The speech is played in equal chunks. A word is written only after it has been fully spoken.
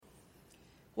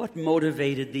What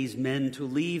motivated these men to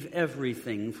leave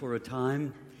everything for a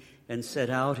time and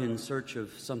set out in search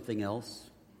of something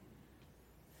else?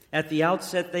 At the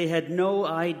outset, they had no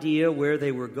idea where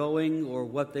they were going or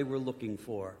what they were looking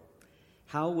for.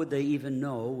 How would they even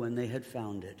know when they had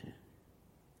found it?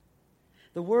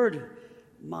 The word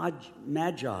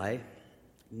magi,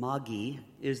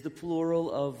 is the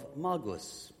plural of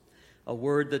magus, a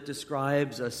word that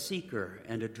describes a seeker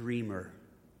and a dreamer.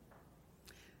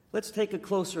 Let's take a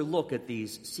closer look at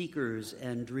these seekers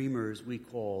and dreamers we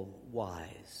call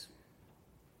wise.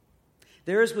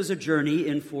 Theirs was a journey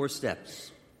in 4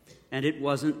 steps, and it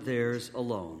wasn't theirs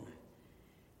alone.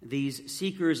 These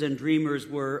seekers and dreamers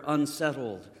were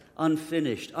unsettled,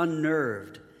 unfinished,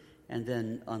 unnerved, and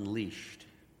then unleashed.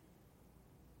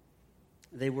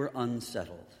 They were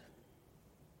unsettled.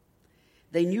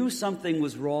 They knew something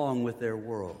was wrong with their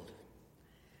world.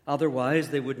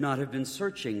 Otherwise, they would not have been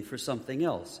searching for something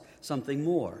else, something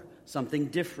more, something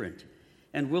different,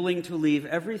 and willing to leave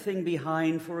everything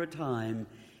behind for a time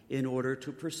in order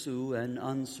to pursue an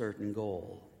uncertain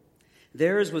goal.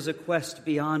 Theirs was a quest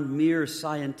beyond mere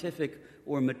scientific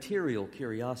or material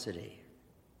curiosity.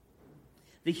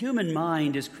 The human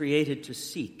mind is created to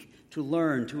seek, to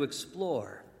learn, to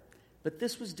explore. But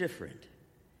this was different.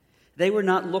 They were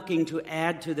not looking to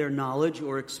add to their knowledge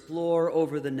or explore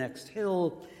over the next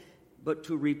hill, but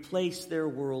to replace their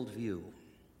worldview.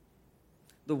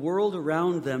 The world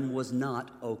around them was not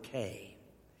okay.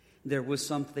 There was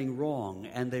something wrong,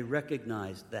 and they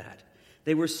recognized that.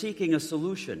 They were seeking a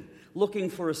solution,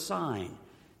 looking for a sign,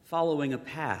 following a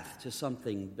path to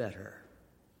something better.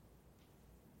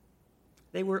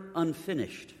 They were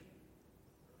unfinished.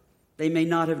 They may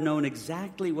not have known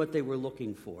exactly what they were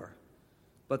looking for,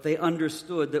 but they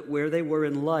understood that where they were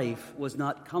in life was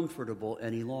not comfortable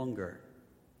any longer.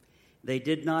 They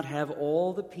did not have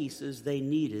all the pieces they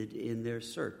needed in their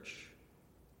search.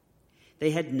 They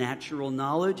had natural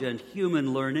knowledge and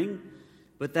human learning,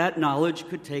 but that knowledge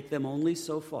could take them only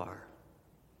so far.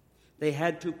 They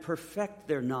had to perfect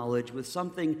their knowledge with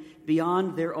something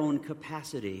beyond their own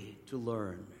capacity to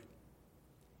learn.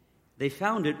 They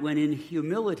found it when in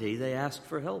humility they asked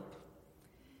for help,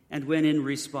 and when in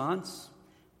response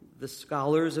the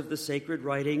scholars of the sacred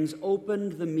writings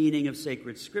opened the meaning of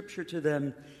sacred scripture to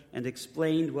them and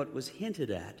explained what was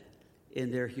hinted at in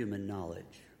their human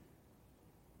knowledge.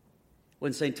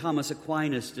 When St. Thomas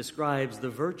Aquinas describes the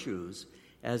virtues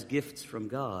as gifts from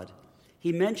God,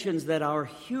 he mentions that our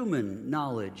human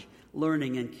knowledge,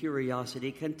 learning, and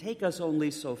curiosity can take us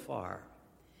only so far.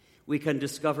 We can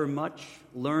discover much,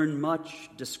 learn much,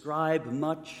 describe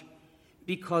much,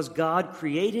 because God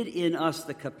created in us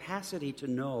the capacity to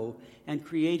know and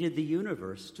created the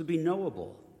universe to be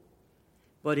knowable.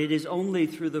 But it is only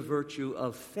through the virtue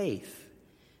of faith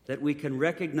that we can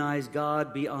recognize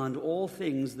God beyond all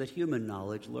things that human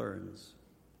knowledge learns.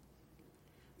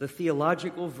 The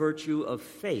theological virtue of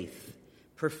faith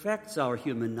perfects our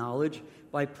human knowledge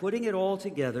by putting it all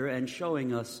together and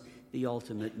showing us the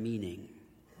ultimate meaning.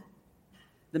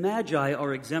 The Magi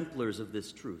are exemplars of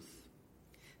this truth.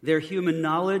 Their human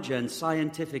knowledge and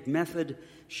scientific method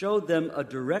showed them a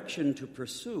direction to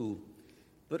pursue,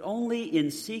 but only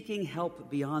in seeking help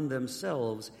beyond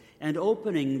themselves and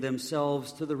opening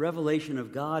themselves to the revelation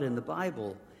of God in the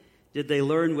Bible did they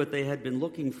learn what they had been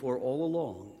looking for all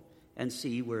along and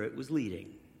see where it was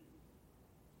leading.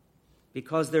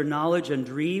 Because their knowledge and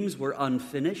dreams were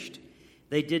unfinished,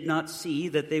 they did not see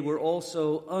that they were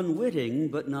also unwitting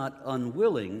but not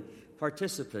unwilling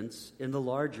participants in the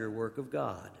larger work of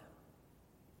God.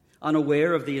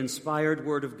 Unaware of the inspired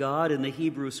word of God in the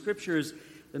Hebrew Scriptures,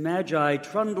 the Magi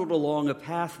trundled along a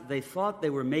path they thought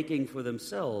they were making for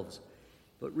themselves,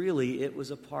 but really it was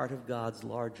a part of God's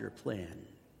larger plan.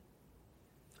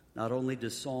 Not only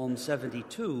does Psalm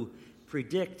 72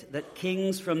 predict that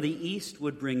kings from the east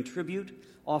would bring tribute,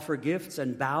 offer gifts,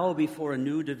 and bow before a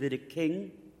new Davidic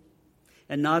king,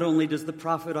 and not only does the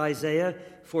prophet Isaiah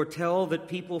foretell that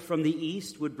people from the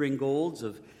east would bring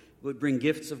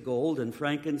gifts of gold and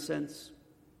frankincense,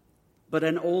 but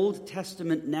an Old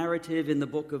Testament narrative in the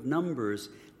book of Numbers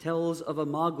tells of a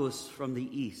magus from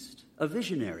the east, a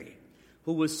visionary,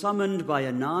 who was summoned by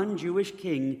a non-Jewish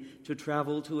king to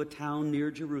travel to a town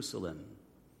near Jerusalem.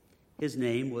 His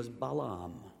name was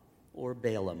Balaam, or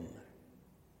Balaam.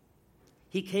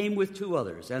 He came with 2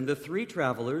 others, and the 3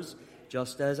 travelers,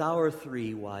 just as our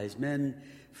 3 wise men,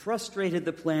 frustrated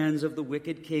the plans of the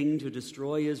wicked king to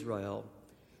destroy Israel,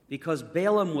 because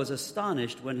Balaam was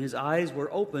astonished when his eyes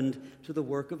were opened to the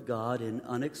work of God in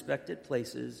unexpected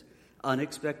places,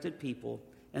 unexpected people,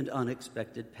 and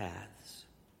unexpected paths.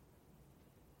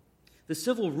 The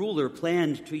civil ruler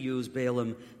planned to use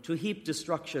Balaam to heap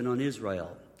destruction on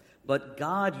Israel, but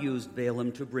God used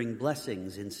Balaam to bring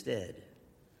blessings instead.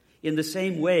 In the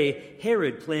same way,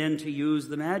 Herod planned to use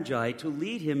the Magi to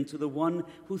lead him to the one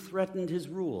who threatened his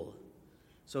rule,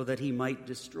 so that he might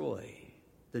destroy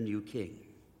the new king.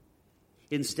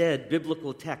 Instead,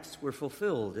 biblical texts were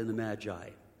fulfilled in the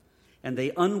Magi, and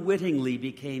they unwittingly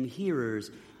became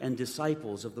hearers and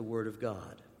disciples of the Word of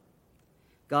God.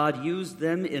 God used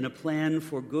them in a plan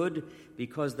for good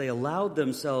because they allowed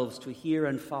themselves to hear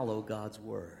and follow God's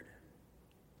Word.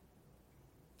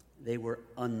 They were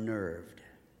unnerved.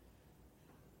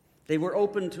 They were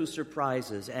open to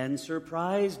surprises, and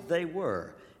surprised they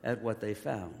were at what they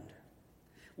found.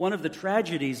 One of the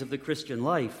tragedies of the Christian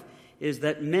life is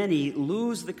that many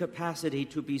lose the capacity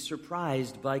to be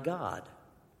surprised by God.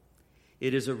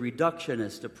 It is a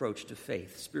reductionist approach to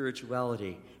faith,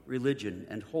 spirituality, religion,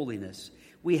 and holiness.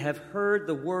 We have heard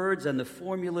the words and the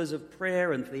formulas of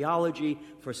prayer and theology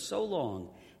for so long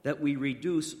that we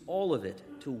reduce all of it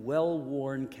to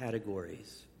well-worn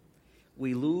categories.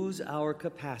 We lose our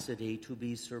capacity to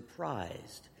be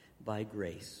surprised by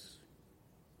grace.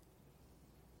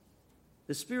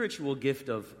 The spiritual gift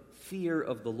of fear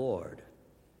of the Lord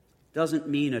doesn't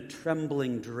mean a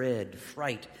trembling dread,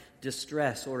 fright,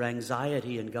 distress, or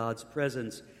anxiety in God's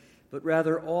presence, but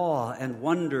rather awe and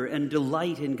wonder and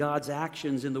delight in God's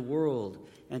actions in the world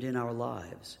and in our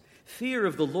lives. Fear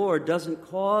of the Lord doesn't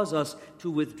cause us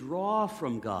to withdraw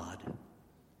from God,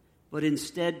 but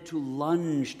instead to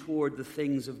lunge toward the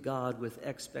things of God with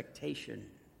expectation.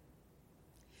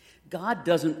 God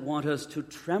doesn't want us to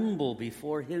tremble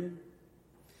before Him,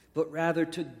 but rather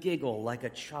to giggle like a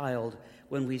child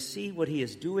when we see what He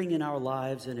is doing in our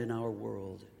lives and in our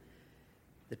world.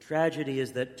 The tragedy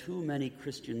is that too many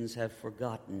Christians have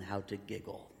forgotten how to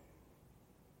giggle.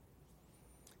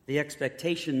 The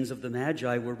expectations of the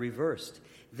Magi were reversed.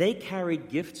 They carried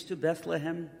gifts to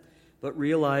Bethlehem, but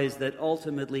realized that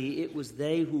ultimately it was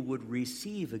they who would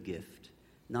receive a gift,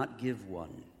 not give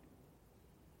one.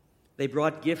 They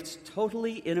brought gifts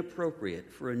totally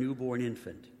inappropriate for a newborn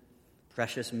infant: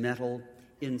 precious metal,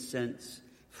 incense,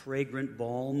 fragrant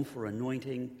balm for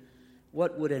anointing.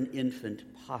 What would an infant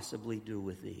possibly do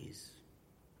with these?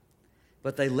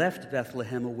 But they left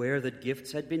Bethlehem aware that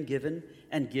gifts had been given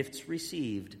and gifts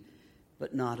received,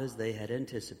 but not as they had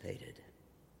anticipated.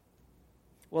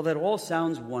 Well, that all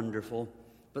sounds wonderful,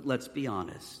 but let's be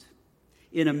honest.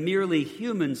 In a merely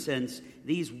human sense,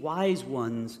 these wise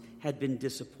ones had been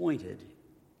disappointed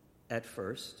at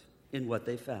first in what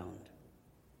they found.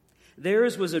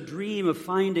 Theirs was a dream of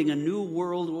finding a new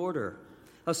world order,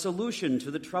 a solution to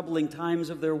the troubling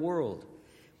times of their world.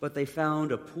 But they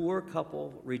found a poor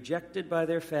couple, rejected by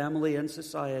their family and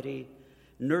society,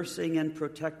 nursing and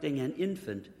protecting an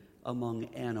infant among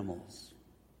animals.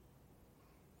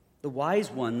 The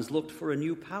wise ones looked for a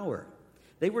new power.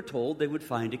 They were told they would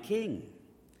find a king,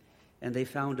 and they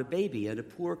found a baby and a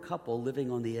poor couple living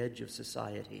on the edge of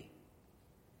society.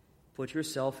 Put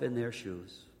yourself in their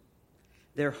shoes.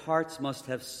 Their hearts must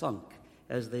have sunk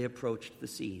as they approached the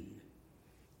scene.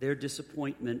 Their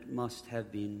disappointment must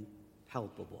have been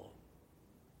palpable.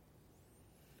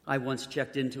 I once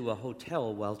checked into a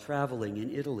hotel while traveling in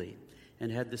Italy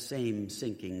and had the same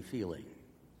sinking feeling.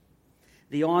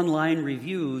 The online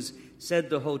reviews said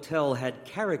the hotel had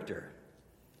character.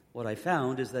 What I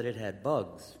found is that it had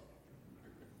bugs.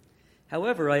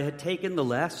 However, I had taken the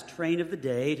last train of the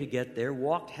day to get there,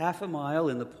 walked half a mile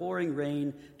in the pouring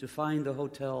rain to find the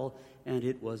hotel, and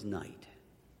it was night.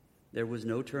 There was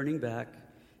no turning back.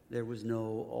 There was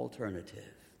no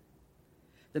alternative.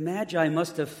 The Magi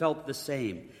must have felt the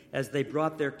same as they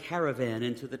brought their caravan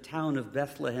into the town of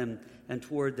Bethlehem and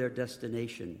toward their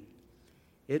destination.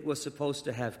 It was supposed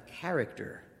to have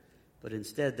character, but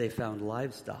instead they found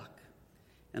livestock.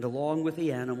 And along with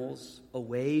the animals,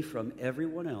 away from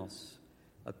everyone else,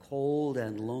 a cold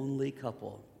and lonely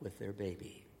couple with their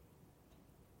baby.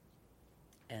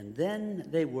 And then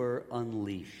they were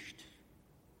unleashed.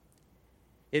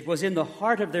 It was in the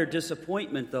heart of their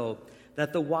disappointment, though,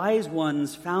 that the wise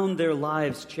ones found their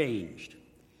lives changed.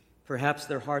 Perhaps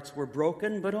their hearts were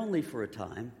broken, but only for a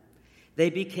time. They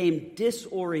became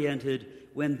disoriented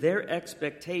when their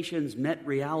expectations met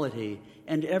reality,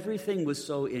 and everything was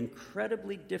so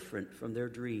incredibly different from their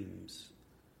dreams.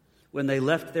 When they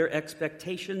left their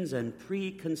expectations and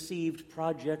preconceived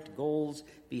project goals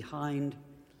behind,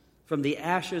 from the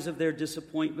ashes of their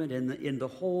disappointment and in the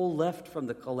hole left from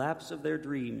the collapse of their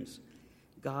dreams,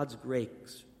 God's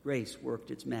grace worked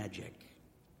its magic.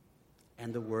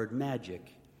 And the word magic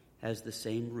has the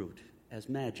same root as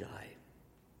magi.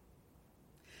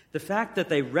 The fact that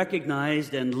they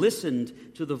recognized and listened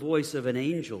to the voice of an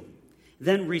angel,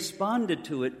 then responded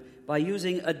to it by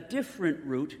using a different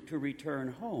route to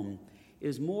return home,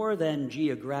 is more than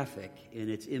geographic in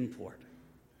its import.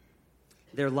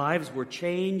 Their lives were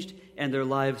changed, and their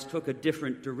lives took a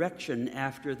different direction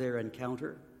after their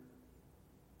encounter.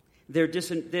 Their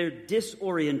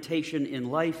disorientation in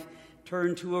life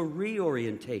turned to a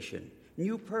reorientation,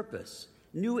 new purpose,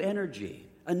 new energy,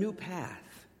 a new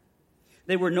path.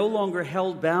 They were no longer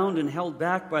held bound and held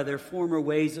back by their former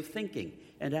ways of thinking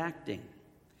and acting.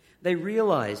 They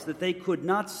realized that they could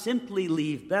not simply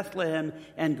leave Bethlehem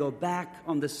and go back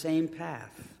on the same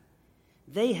path.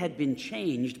 They had been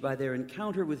changed by their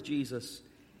encounter with Jesus,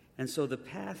 and so the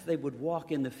path they would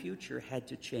walk in the future had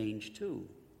to change too.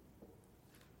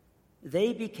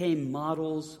 They became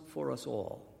models for us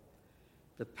all,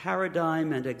 the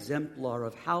paradigm and exemplar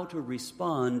of how to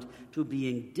respond to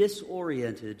being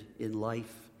disoriented in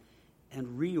life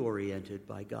and reoriented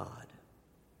by God.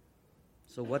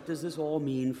 So what does this all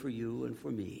mean for you and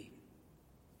for me?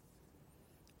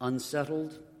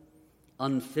 Unsettled,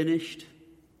 unfinished,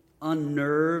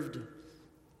 unnerved,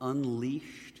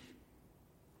 unleashed.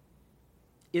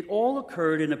 It all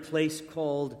occurred in a place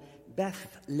called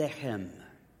Bethlehem.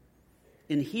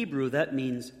 In Hebrew, that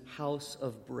means house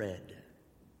of bread.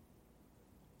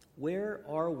 Where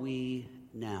are we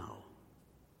now?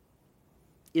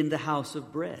 In the house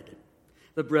of bread.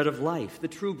 The bread of life, the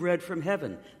true bread from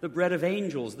heaven, the bread of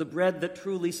angels, the bread that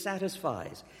truly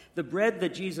satisfies, the bread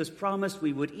that Jesus promised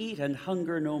we would eat and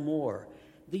hunger no more,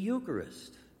 the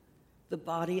Eucharist, the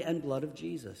body and blood of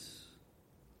Jesus.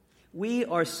 We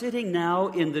are sitting now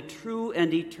in the true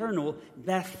and eternal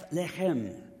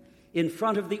Bethlehem, in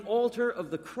front of the altar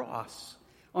of the cross,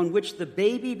 on which the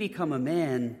baby become a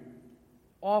man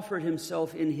offered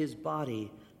himself in his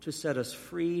body to set us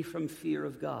free from fear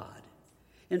of God.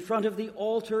 In front of the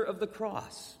altar of the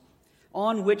cross,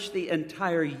 on which the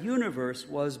entire universe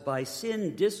was by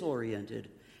sin disoriented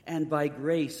and by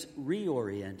grace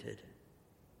reoriented.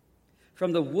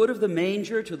 From the wood of the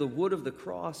manger to the wood of the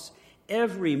cross,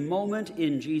 every moment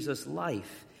in Jesus'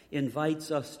 life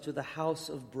invites us to the house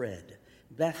of bread,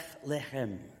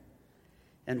 Bethlehem.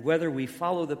 And whether we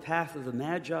follow the path of the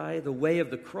Magi, the way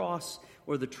of the cross,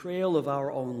 or the trail of our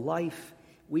own life,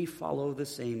 we follow the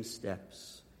same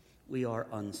steps. We are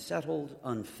unsettled,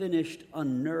 unfinished,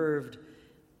 unnerved,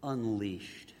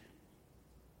 unleashed.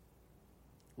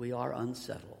 We are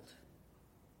unsettled.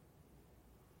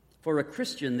 For a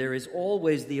Christian, there is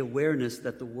always the awareness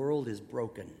that the world is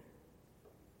broken.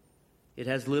 It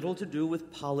has little to do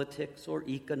with politics or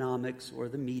economics or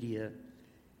the media.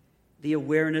 The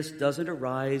awareness doesn't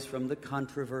arise from the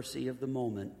controversy of the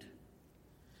moment.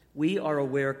 We are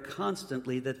aware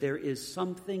constantly that there is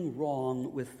something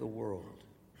wrong with the world.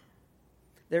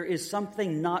 There is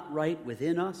something not right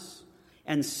within us,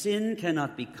 and sin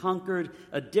cannot be conquered,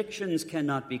 addictions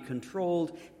cannot be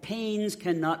controlled, pains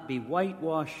cannot be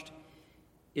whitewashed.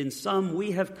 In sum,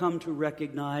 we have come to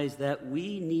recognize that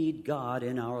we need God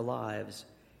in our lives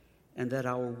and that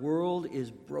our world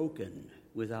is broken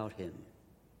without Him.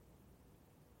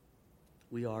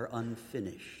 We are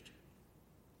unfinished.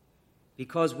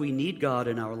 Because we need God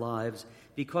in our lives,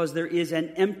 because there is an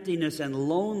emptiness and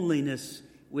loneliness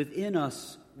within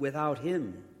us without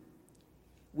Him,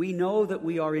 we know that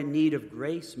we are in need of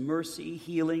grace, mercy,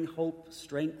 healing, hope,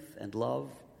 strength, and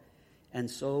love, and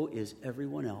so is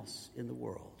everyone else in the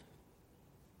world.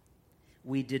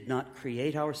 We did not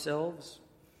create ourselves,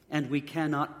 and we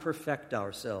cannot perfect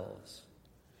ourselves.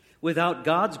 Without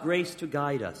God's grace to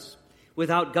guide us,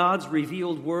 without God's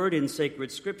revealed word in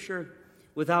sacred Scripture,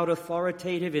 without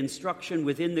authoritative instruction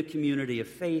within the community of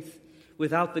faith,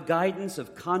 without the guidance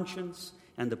of conscience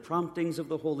and the promptings of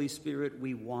the Holy Spirit,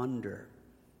 we wander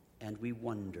and we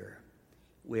wonder,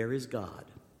 where is God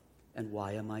and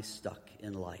why am I stuck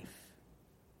in life?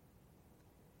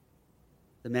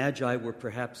 The Magi were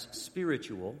perhaps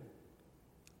spiritual,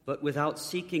 but without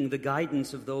seeking the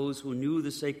guidance of those who knew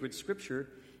the sacred Scripture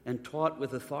and taught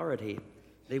with authority,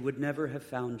 they would never have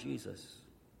found Jesus.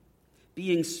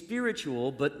 Being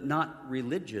spiritual but not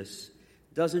religious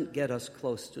doesn't get us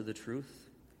close to the truth.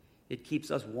 It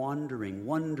keeps us wandering,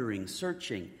 wondering,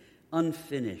 searching,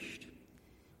 unfinished.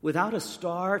 Without a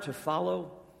star to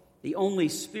follow, the only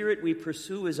spirit we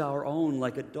pursue is our own,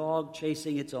 like a dog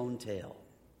chasing its own tail.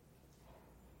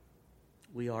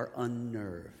 We are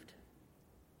unnerved.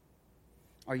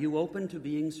 Are you open to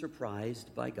being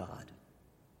surprised by God?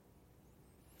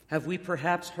 Have we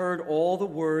perhaps heard all the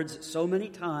words so many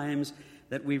times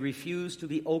that we refuse to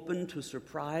be open to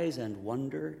surprise and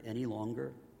wonder any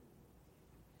longer?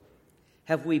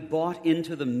 Have we bought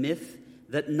into the myth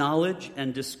that knowledge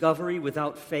and discovery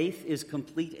without faith is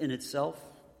complete in itself?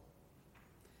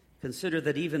 Consider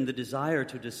that even the desire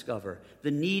to discover,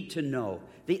 the need to know,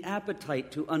 the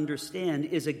appetite to understand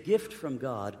is a gift from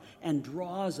God and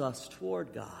draws us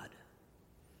toward God.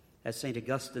 As St.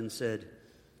 Augustine said,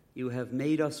 "You have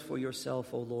made us for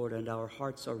yourself, O Lord, and our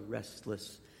hearts are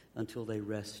restless until they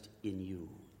rest in you."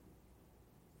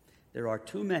 There are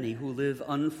too many who live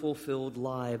unfulfilled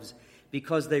lives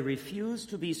because they refuse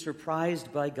to be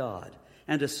surprised by God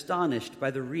and astonished by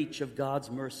the reach of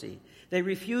God's mercy. They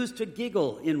refuse to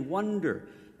giggle in wonder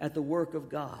at the work of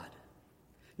God.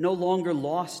 No longer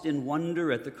lost in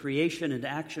wonder at the creation and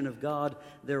action of God,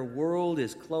 their world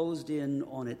is closed in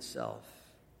on itself.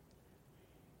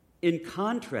 In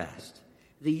contrast,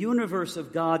 the universe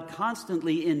of God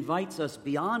constantly invites us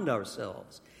beyond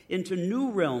ourselves into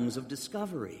new realms of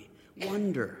discovery,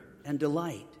 wonder, and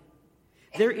delight.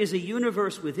 There is a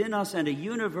universe within us and a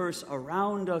universe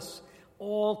around us,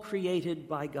 all created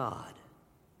by God.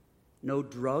 No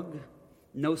drug,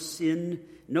 no sin,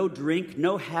 no drink,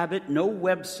 no habit, no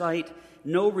website,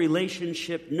 no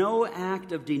relationship, no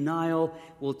act of denial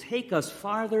will take us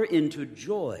farther into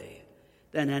joy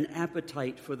than an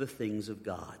appetite for the things of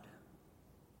God.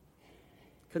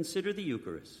 Consider the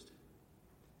Eucharist.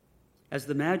 As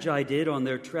the Magi did on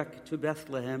their trek to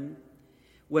Bethlehem,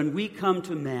 when we come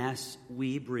to Mass,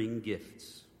 we bring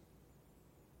gifts.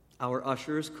 Our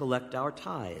ushers collect our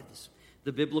tithes,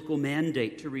 the biblical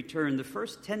mandate to return the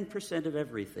first 10% of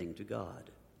everything to God.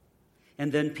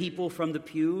 And then people from the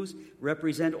pews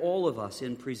represent all of us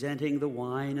in presenting the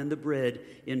wine and the bread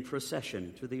in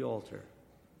procession to the altar.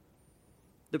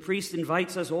 The priest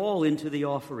invites us all into the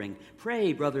offering.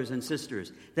 Pray, brothers and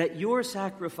sisters, that your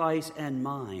sacrifice and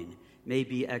mine may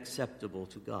be acceptable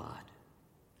to God.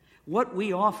 What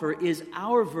we offer is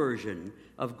our version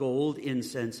of gold,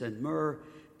 incense, and myrrh,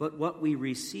 but what we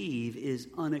receive is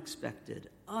unexpected,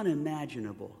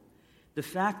 unimaginable. The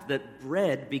fact that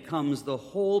bread becomes the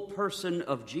whole person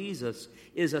of Jesus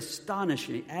is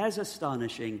astonishing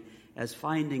as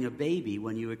finding a baby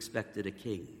when you expected a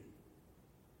king.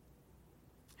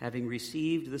 Having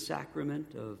received the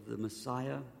sacrament of the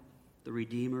Messiah, the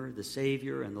Redeemer, the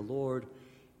Savior, and the Lord,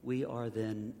 we are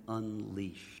then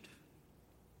unleashed.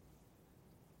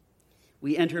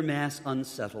 We enter Mass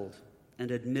unsettled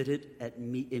and admit it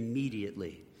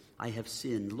immediately. I have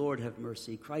sinned. Lord, have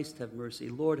mercy. Christ, have mercy.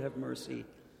 Lord, have mercy.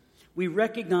 We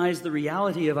recognize the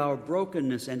reality of our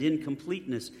brokenness and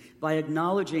incompleteness by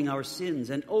acknowledging our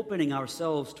sins and opening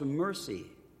ourselves to mercy.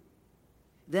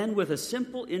 Then, with a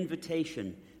simple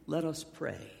invitation, let us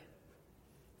pray.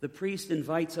 The priest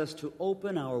invites us to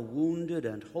open our wounded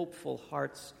and hopeful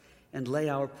hearts and lay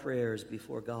our prayers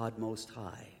before God Most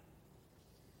High.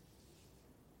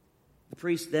 The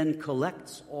priest then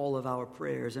collects all of our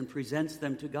prayers and presents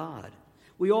them to God.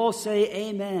 We all say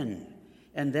amen,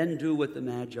 and then do what the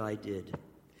Magi did.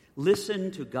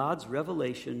 Listen to God's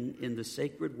revelation in the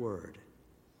sacred word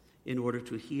in order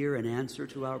to hear an answer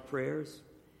to our prayers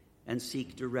and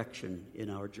seek direction in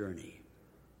our journey.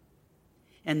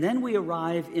 And then we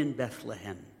arrive in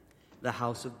Bethlehem, the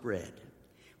house of bread.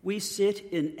 We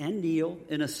sit and kneel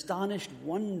in astonished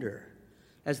wonder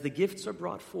as the gifts are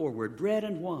brought forward, bread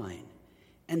and wine,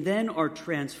 and then are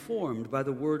transformed by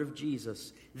the word of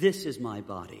Jesus. This is my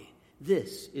body.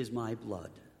 This is my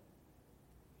blood.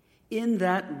 In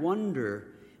that wonder,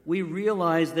 we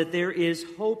realize that there is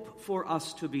hope for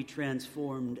us to be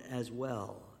transformed as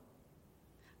well.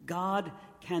 God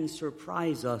can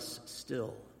surprise us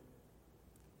still.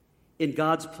 In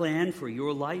God's plan for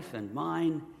your life and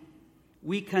mine,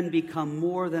 we can become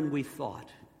more than we thought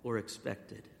or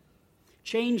expected.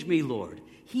 Change me, Lord.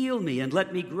 Heal me and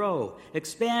let me grow.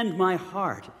 Expand my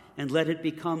heart and let it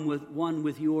become one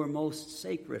with your most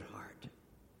sacred heart.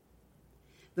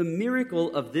 The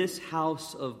miracle of this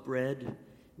house of bread,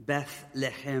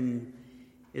 Bethlehem,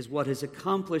 is what is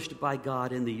accomplished by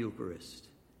God in the Eucharist.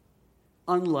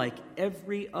 Unlike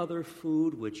every other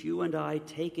food which you and I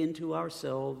take into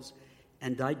ourselves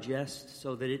and digest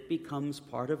so that it becomes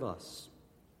part of us,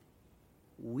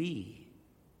 we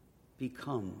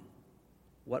become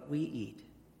what we eat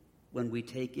when we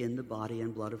take in the body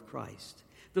and blood of Christ.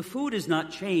 The food is not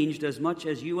changed as much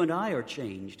as you and I are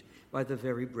changed by the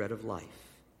very bread of life.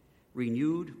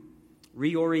 Renewed,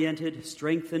 reoriented,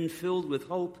 strengthened, filled with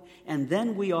hope, and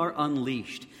then we are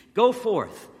unleashed. Go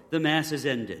forth, the Mass is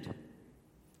ended.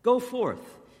 Go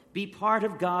forth, be part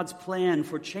of God's plan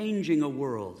for changing a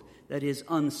world that is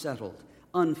unsettled,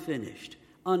 unfinished,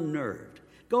 unnerved.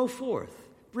 Go forth,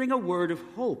 bring a word of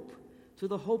hope to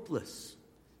the hopeless.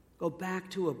 Go back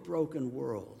to a broken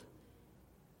world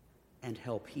and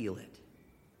help heal it.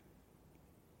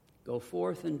 Go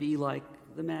forth and be like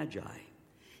the Magi.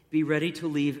 Be ready to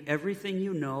leave everything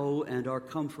you know and are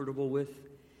comfortable with,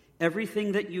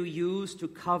 everything that you use to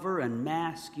cover and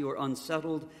mask your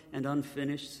unsettled and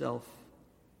unfinished self,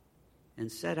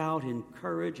 and set out in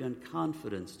courage and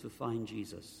confidence to find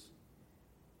Jesus,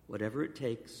 whatever it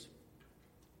takes,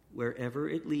 wherever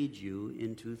it leads you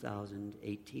in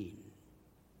 2018.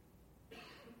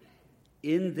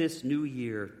 In this new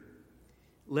year,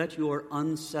 let your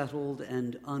unsettled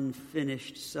and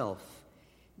unfinished self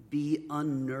be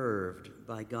unnerved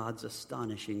by God's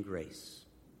astonishing grace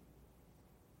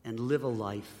and live a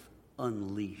life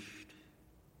unleashed.